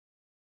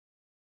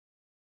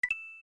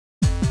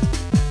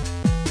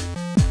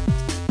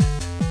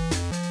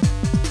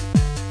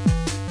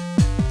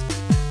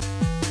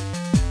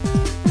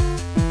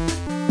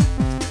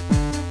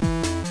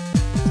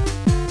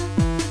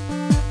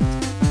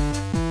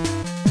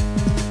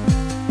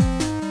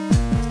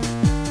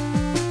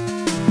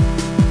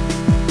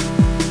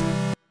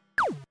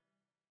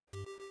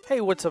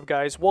what's up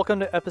guys? Welcome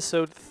to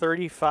episode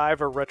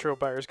 35 of Retro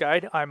Buyer's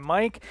Guide. I'm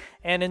Mike,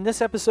 and in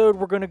this episode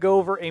we're going to go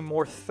over a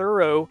more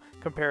thorough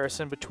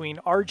comparison between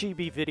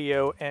RGB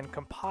video and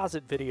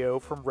composite video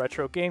from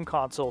retro game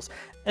consoles.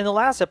 In the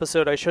last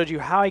episode I showed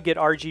you how I get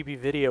RGB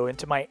video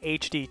into my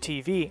HD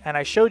TV, and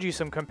I showed you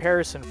some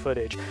comparison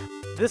footage.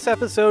 This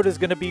episode is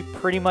going to be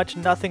pretty much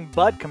nothing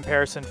but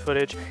comparison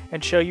footage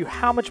and show you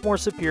how much more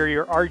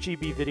superior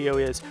RGB video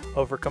is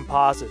over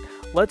composite.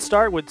 Let's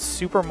start with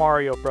Super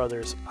Mario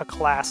Bros., a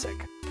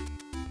classic.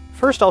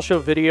 First I'll show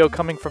video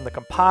coming from the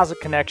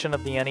composite connection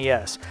of the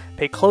NES.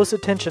 Pay close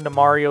attention to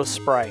Mario's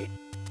sprite.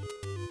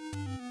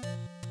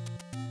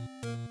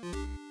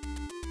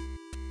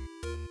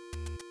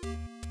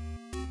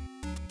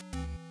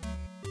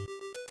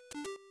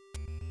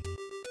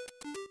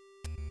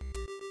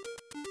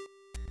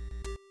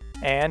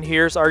 And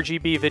here's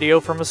RGB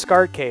video from a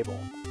SCART cable.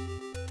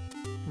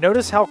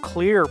 Notice how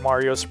clear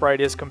Mario's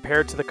sprite is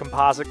compared to the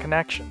composite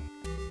connection.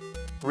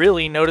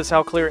 Really, notice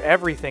how clear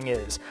everything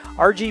is.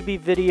 RGB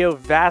video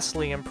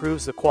vastly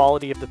improves the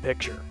quality of the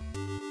picture.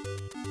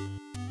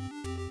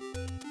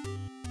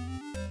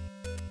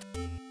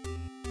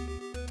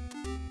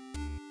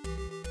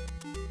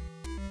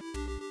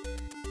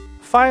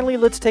 Finally,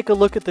 let's take a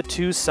look at the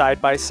two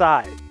side by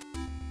side.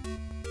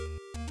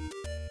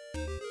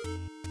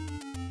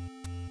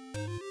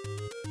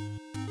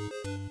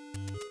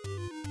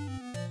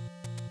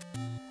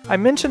 I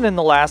mentioned in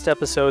the last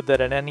episode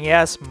that an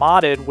NES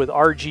modded with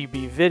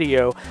RGB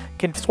video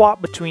can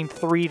swap between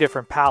 3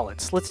 different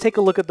palettes. Let's take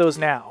a look at those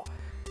now.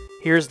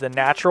 Here's the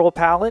natural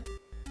palette,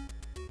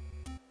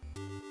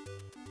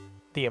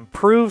 the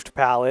improved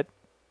palette,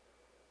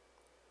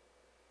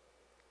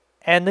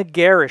 and the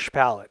garish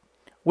palette.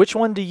 Which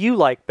one do you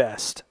like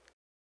best?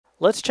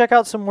 Let's check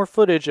out some more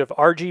footage of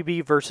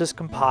RGB versus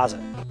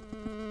composite.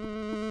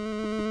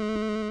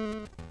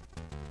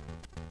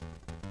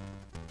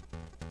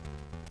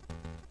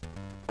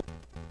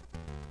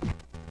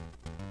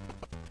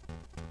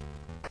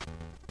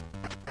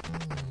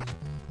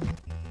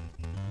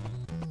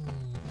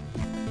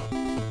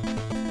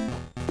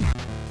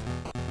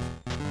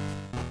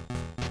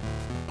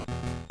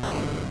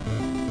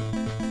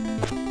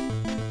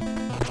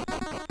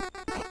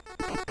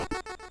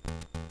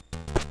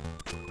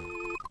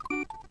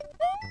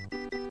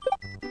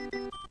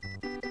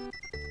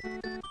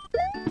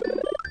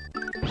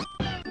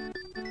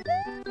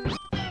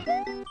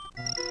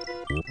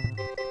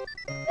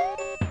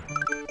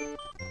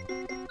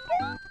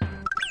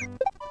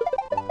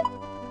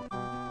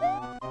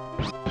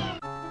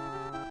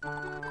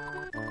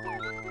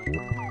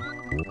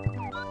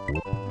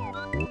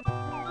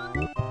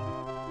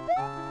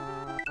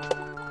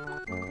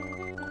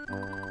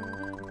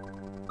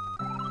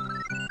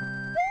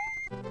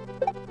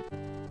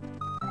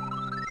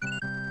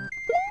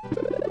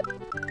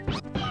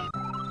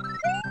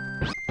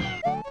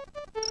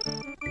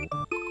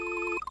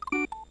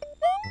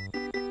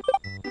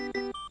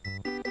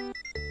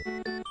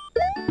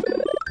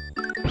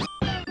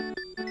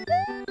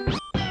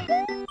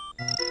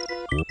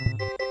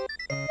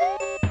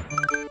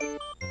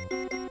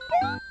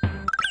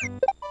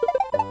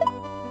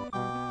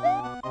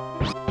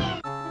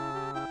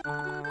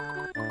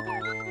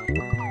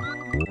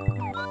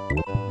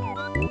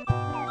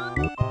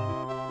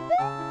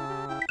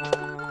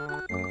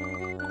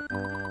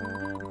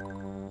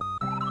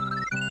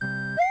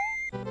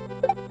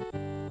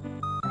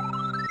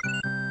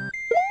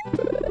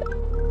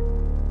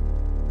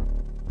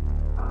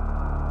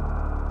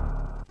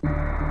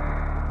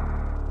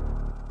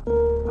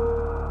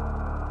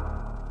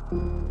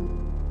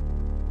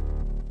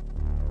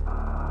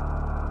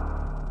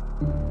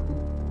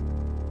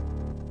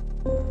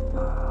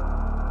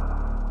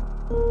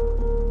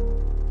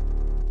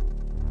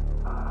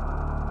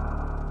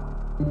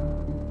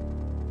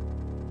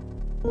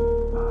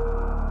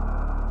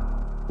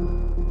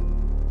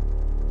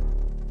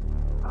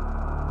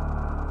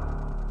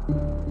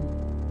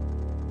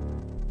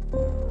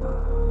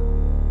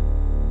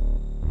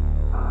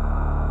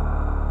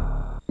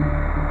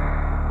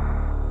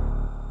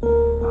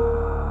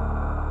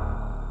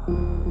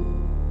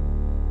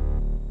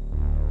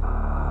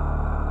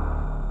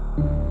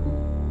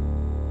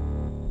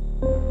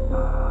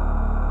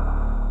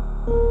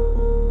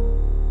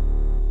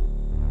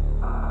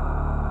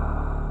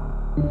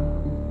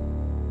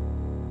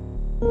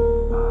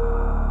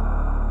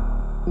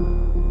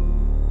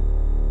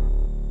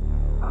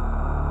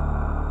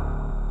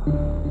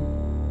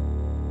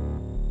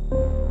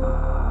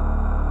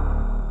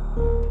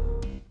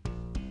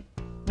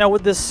 Now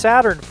with this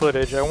Saturn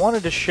footage, I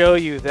wanted to show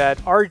you that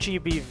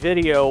RGB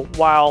video,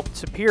 while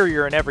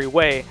superior in every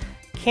way,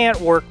 can't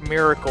work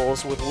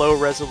miracles with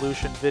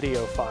low-resolution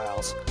video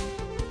files.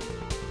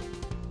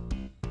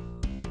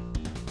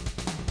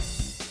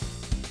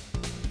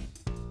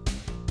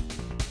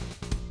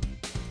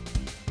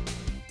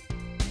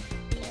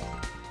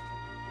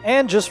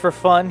 And just for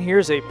fun,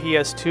 here's a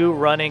PS2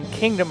 running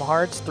Kingdom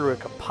Hearts through a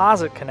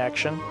composite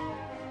connection.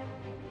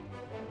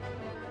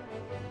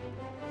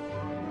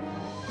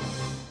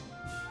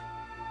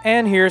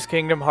 And here's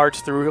Kingdom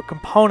Hearts through a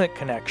component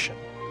connection.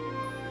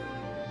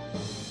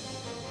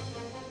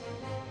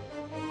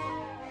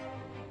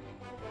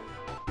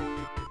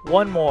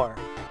 One more.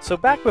 So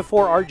back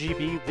before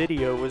RGB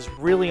video was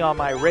really on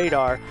my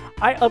radar,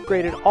 I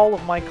upgraded all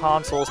of my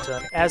consoles to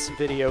an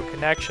S-video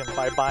connection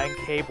by buying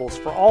cables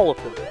for all of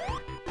them.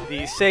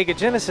 The Sega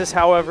Genesis,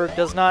 however,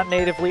 does not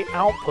natively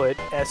output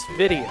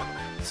S-video,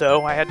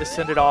 so I had to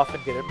send it off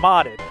and get it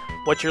modded.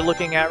 What you're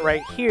looking at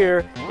right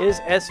here is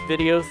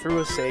S-video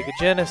through a Sega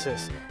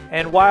Genesis,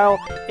 and while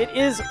it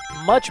is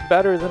much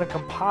better than a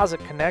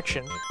composite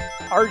connection,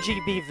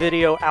 RGB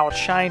video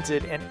outshines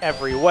it in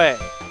every way.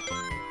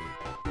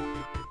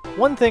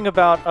 One thing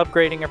about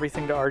upgrading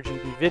everything to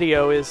RGB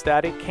video is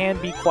that it can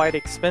be quite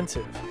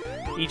expensive.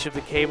 Each of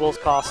the cables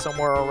costs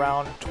somewhere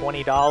around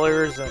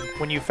 $20, and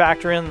when you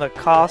factor in the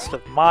cost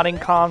of modding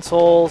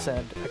consoles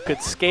and a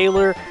good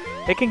scaler,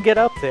 it can get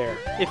up there.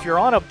 If you're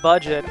on a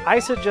budget, I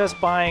suggest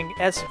buying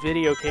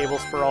S-video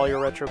cables for all your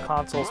retro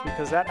consoles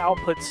because that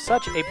outputs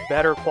such a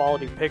better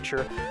quality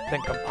picture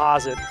than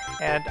composite,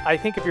 and I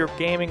think if you're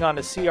gaming on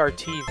a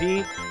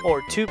CRT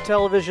or tube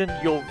television,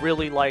 you'll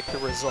really like the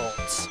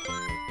results.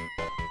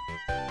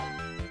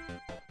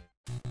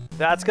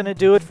 That's going to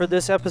do it for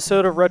this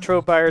episode of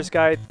Retro Buyer's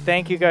Guide.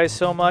 Thank you guys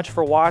so much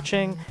for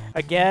watching.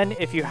 Again,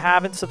 if you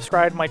haven't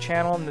subscribed to my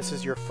channel and this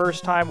is your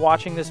first time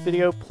watching this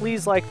video,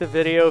 please like the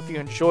video if you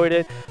enjoyed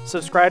it.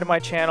 Subscribe to my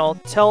channel.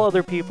 Tell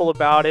other people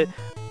about it.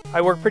 I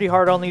work pretty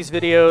hard on these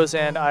videos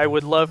and I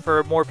would love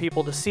for more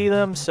people to see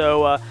them.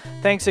 So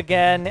thanks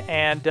again,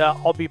 and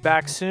I'll be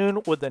back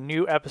soon with a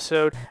new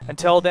episode.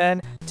 Until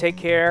then, take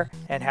care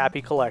and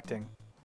happy collecting.